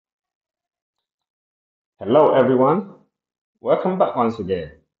Hello everyone, welcome back once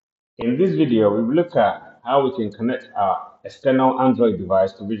again. In this video, we will look at how we can connect our external Android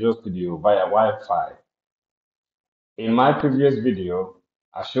device to Visual Studio via Wi-Fi. In my previous video,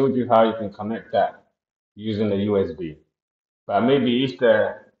 I showed you how you can connect that using the USB. But maybe if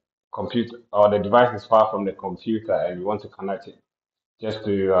the computer or the device is far from the computer and you want to connect it just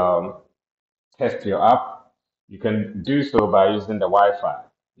to test your app, you can do so by using the Wi-Fi.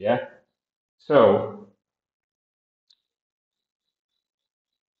 Yeah. So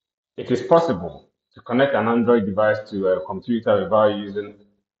it is possible to connect an Android device to a computer without using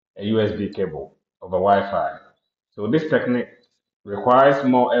a USB cable over Wi-Fi. So this technique requires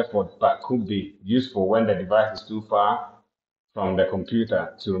more effort but could be useful when the device is too far from the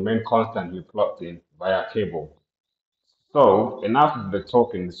computer to remain constantly plugged in via cable. So enough of the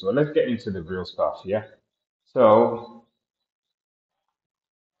talking. So let's get into the real stuff. Yeah. So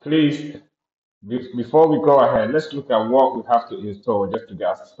please, before we go ahead, let's look at what we have to install just to get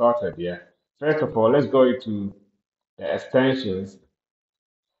us started. Yeah. First of all, let's go into the extensions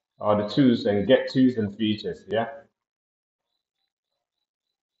or the tools and get tools and features. Yeah.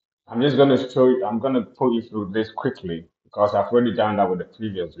 I'm just going to show you, I'm going to put you through this quickly because I've already done that with the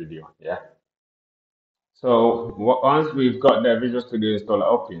previous video. Yeah. So once we've got the Visual Studio installer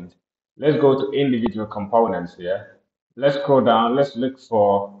opened, let's go to individual components here. Let's scroll down. Let's look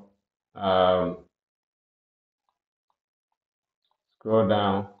for, um, scroll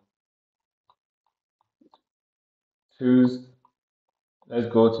down, tools. Let's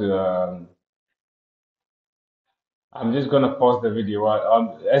go to, I'm just going to pause the video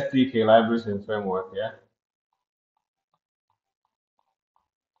on SDK libraries and framework. Yeah.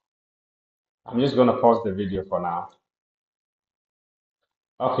 I'm just going to pause the video for now.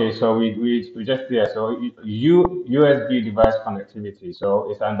 Okay, so we just there. So USB device connectivity.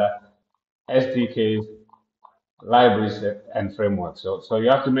 So it's under SDKs, libraries, and framework. So you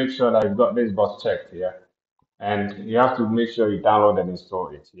have to make sure that you've got this box checked here, and you have to make sure you download and install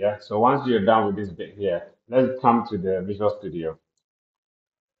it. Yeah. So once you're done with this bit here, let's come to the Visual Studio.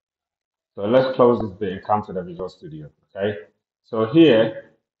 So let's close this bit and come to the Visual Studio. Okay. So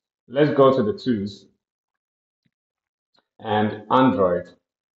here, let's go to the tools and Android.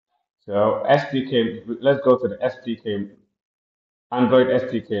 So SDK. Let's go to the SDK Android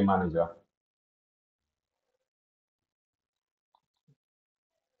SDK Manager.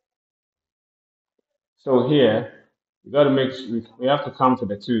 So here, we got to we have to come to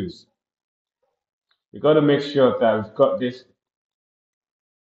the tools. We got to make sure that we've got this.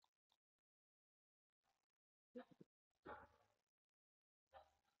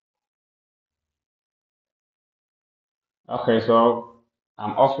 Okay, so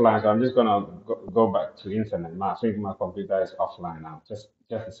I'm offline, so I'm just gonna go back to internet. I think my computer is offline now. Just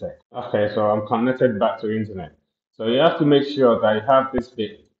a sec. Okay, so I'm connected back to internet. So you have to make sure that you have this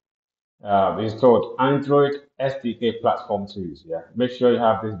bit installed. Android SDK platform tools. Yeah, make sure you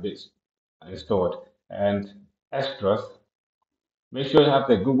have this bit installed and extras. Make sure you have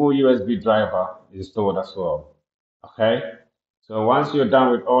the Google USB driver installed as well. Okay. So once you're done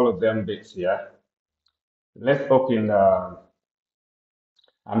with all of them bits here, let's open.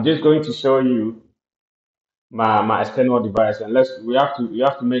 I'm just going to show you my external device, and you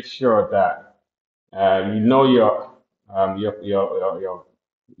have to make sure that you know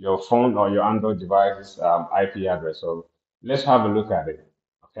your phone or your Android device's IP address. So let's have a look at it.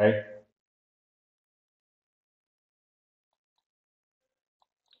 Okay.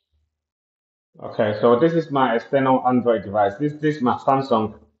 Okay. So this is my external Android device. This is my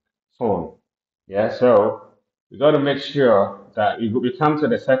Samsung phone. Yeah. So we got to make sure that we come to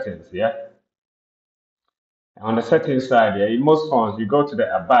the settings. Yeah. On the settings side, yeah, in most phones, you go to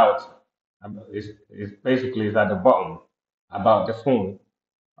the about. It's basically it's at the bottom about the phone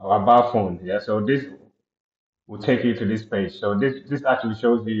or about phone. Yeah. So this will take you to this page. So this actually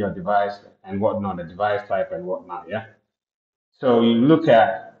shows you your device and whatnot, the device type and whatnot. Yeah. So you look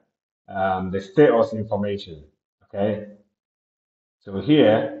at the status information. Okay. So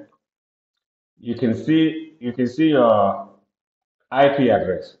here you can see your IP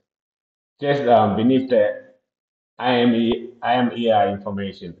address just beneath the IMEI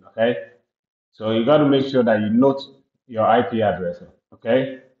information. Okay. So you got to make sure that you note your IP address.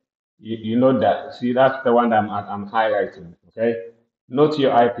 Okay. You know that. See, that's the one that I'm highlighting. Okay. Note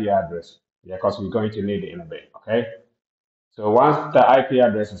your IP address. Yeah, because we're going to need it in a bit. Okay. So once the IP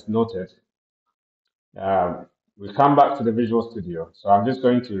address is noted, we come back to the Visual Studio. So I'm just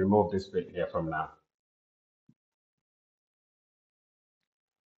going to remove this bit here from now.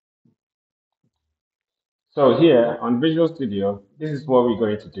 So here on Visual Studio, this is what we're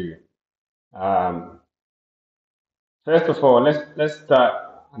going to do. First of all, let's start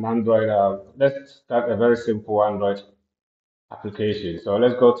an Android. Let's start a very simple Android application. So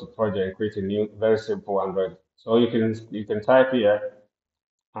let's go to project and create a new very simple Android. So you can type here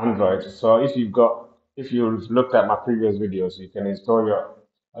Android. So if you've looked at my previous videos, you can install your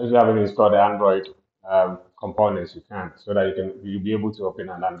if you haven't installed the Android components, you can so that you'll be able to open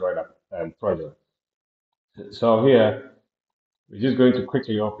an Android project. So here we're just going to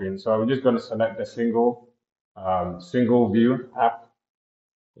quickly open. So we're just going to select the single view app.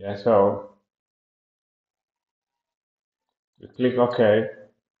 Yeah. So you click OK.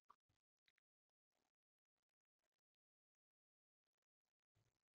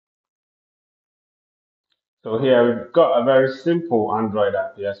 So here we've got a very simple Android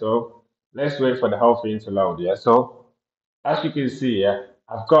app here. So let's wait for the whole thing to load. Yeah. So as you can see, yeah,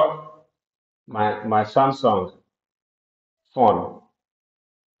 I've got my Samsung phone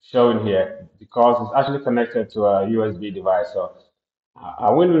showing here because it's actually connected to a USB device. So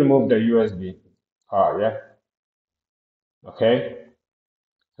I will remove the USB part. Yeah. Okay.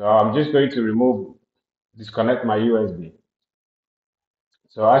 So I'm just going to disconnect my USB.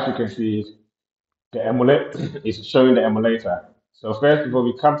 So as you can see, the emulator is showing the emulator. So first of all,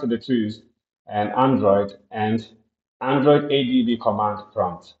 we come to the tools and Android ADB command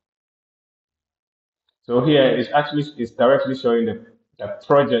prompt. So here it's directly showing the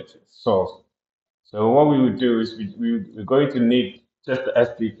project source. So what we would do is we're going to need just the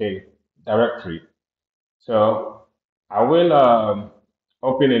SDK directory. So I will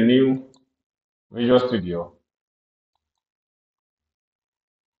open a new Visual Studio.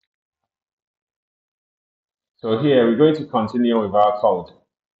 So here we're going to continue with our code.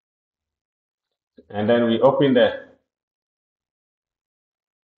 And then we open the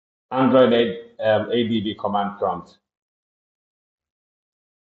Android ADB command prompt.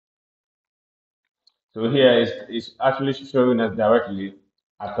 So here is actually showing us directly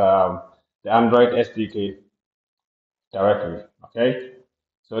at the Android SDK directory. Okay.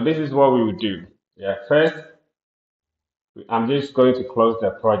 So this is what we would do. Yeah. First, I'm just going to close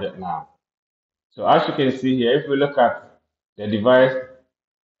the project now. So as you can see here, if we look at the device,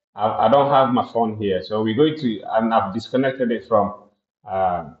 I don't have my phone here. So we're going to, and uh, I've disconnected it from,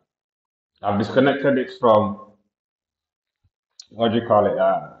 what do you call it,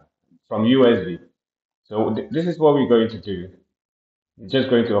 from USB. So this is what we're going to do. We're just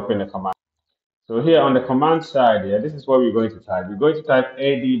going to open the command. So here on the command side here, this is what we're going to type. We're going to type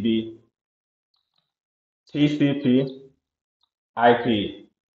ADB TCP IP,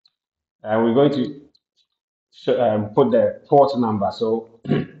 and we're going to put the port number. So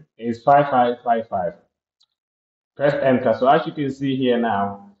it's 5555. Press enter. So as you can see here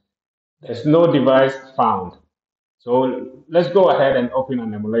now, there's no device found. So let's go ahead and open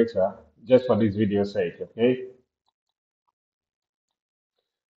an emulator just for this video's sake, okay?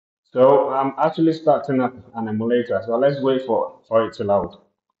 So I'm actually starting up an emulator. So let's wait for it to load.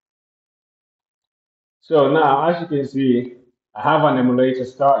 So now, as you can see, I have an emulator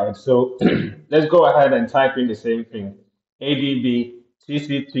started. So let's go ahead and type in the same thing, ADB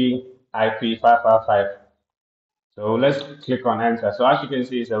TCP IP 555. So let's click on enter. So as you can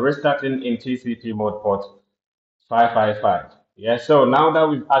see, it's a restarting in TCP mode port 555. Yeah. So now that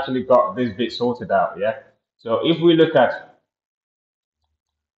we've actually got this bit sorted out, yeah. So if we look at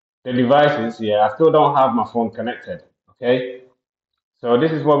the devices, yeah, I still don't have my phone connected. Okay. So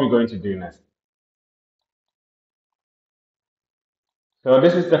this is what we're going to do next. So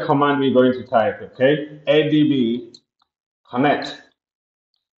this is the command we're going to type. Okay. ADB connect.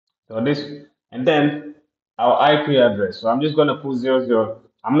 So this, and then our IP address. So I'm just going to put 00.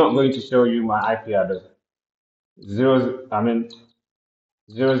 I'm not going to show you my IP address.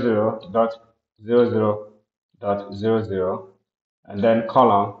 00.00.00.00, and then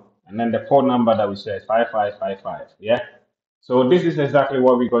colon, and then the port number that we said 5555. Yeah. So this is exactly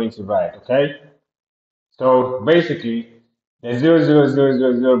what we're going to write. Okay. So basically, the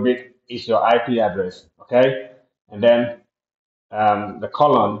 00000 bit is your IP address. Okay. And then the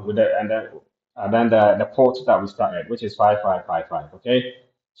colon with and then the port that we started, which is 5555. Okay.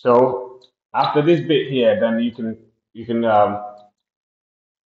 So after this bit here, then you can you can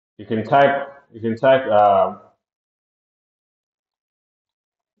type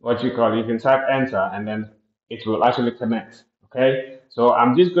what you call, you can type enter, and then it will actually connect. Okay. So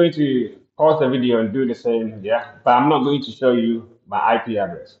I'm just going to pause the video and do the same. Yeah. But I'm not going to show you my IP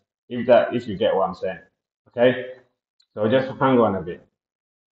address, if you get what I'm saying. Okay. So just hang on a bit.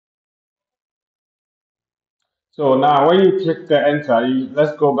 So now when you click the enter,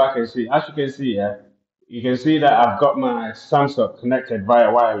 let's go back and see. As you can see here, you can see that I've got my Samsung connected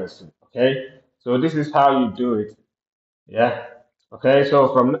via wireless. Okay. So this is how you do it Yeah. Okay.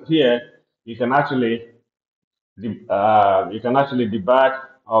 So from here, you can actually you can actually debug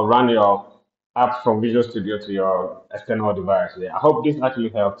or run your app from Visual Studio to your external device. Yeah. I hope this actually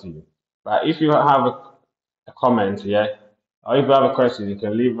helped you. But if you have a comment, yeah, or if you have a question, you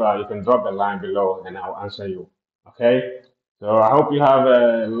can leave. You can drop a line below, and I'll answer you. Okay. So I hope you have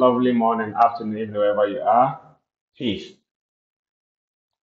a lovely morning, afternoon, evening, wherever you are. Peace.